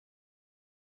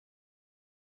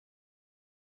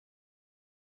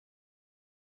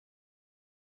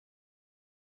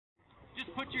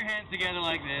just put your hands together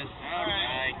like this. All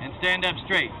right. And stand up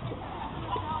straight.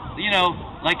 You know,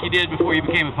 like you did before you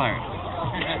became a pirate.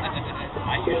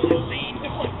 I usually lean to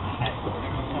one side.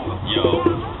 Yo.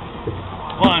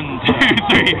 1, 2,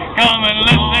 3. Come and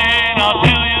listen, I'll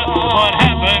tell you what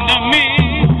happened to me.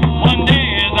 One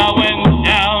day as I went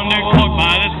down to Cork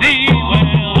by the sea,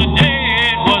 well, the day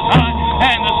it was hot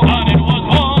and the sun it was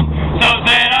warm, so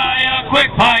said I, a quick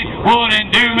pint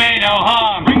wouldn't do me no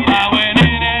harm. I went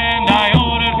in and I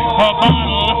ordered a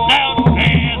bottle of stout,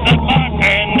 and the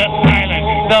bartender silent,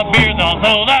 the beer's all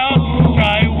sold out.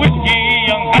 Try whiskey,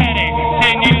 young Patty,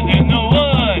 10 years in the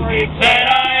wood. Said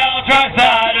I'll try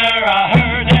cider, I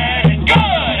heard that it's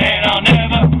good, and I'll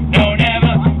never, no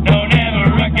never, no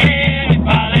never again. If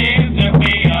I live to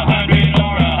be 100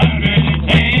 or 110,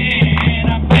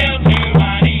 I fell to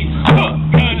my knees,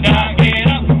 could not get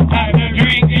up after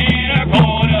drinking a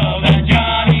quart of that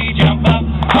Johnny Jump Up.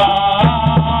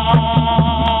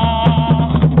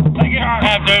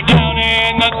 After down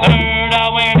in the third, I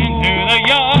went into the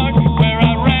yard where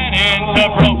I ran into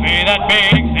Brophy, that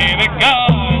big civic guard.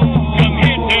 Come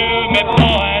here to me,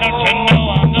 boy, don't you know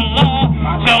I'm the law?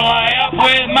 So I up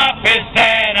with my fist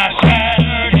and I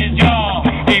shattered his jaw.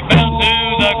 He fell to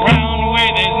the ground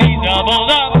with his knees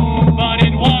doubled up, but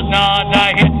it was not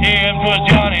I hit him, 'twas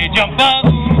Johnny Jump Up.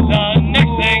 The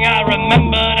next thing I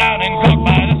remember down in Cork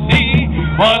by the sea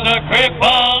was a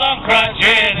cripple on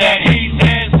crutches, and he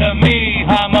says to me,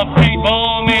 I'm afraid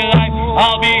for me life,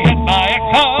 I'll be hit by a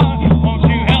car. Won't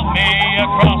you help me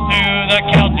across to the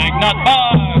Celtic Nut Bar?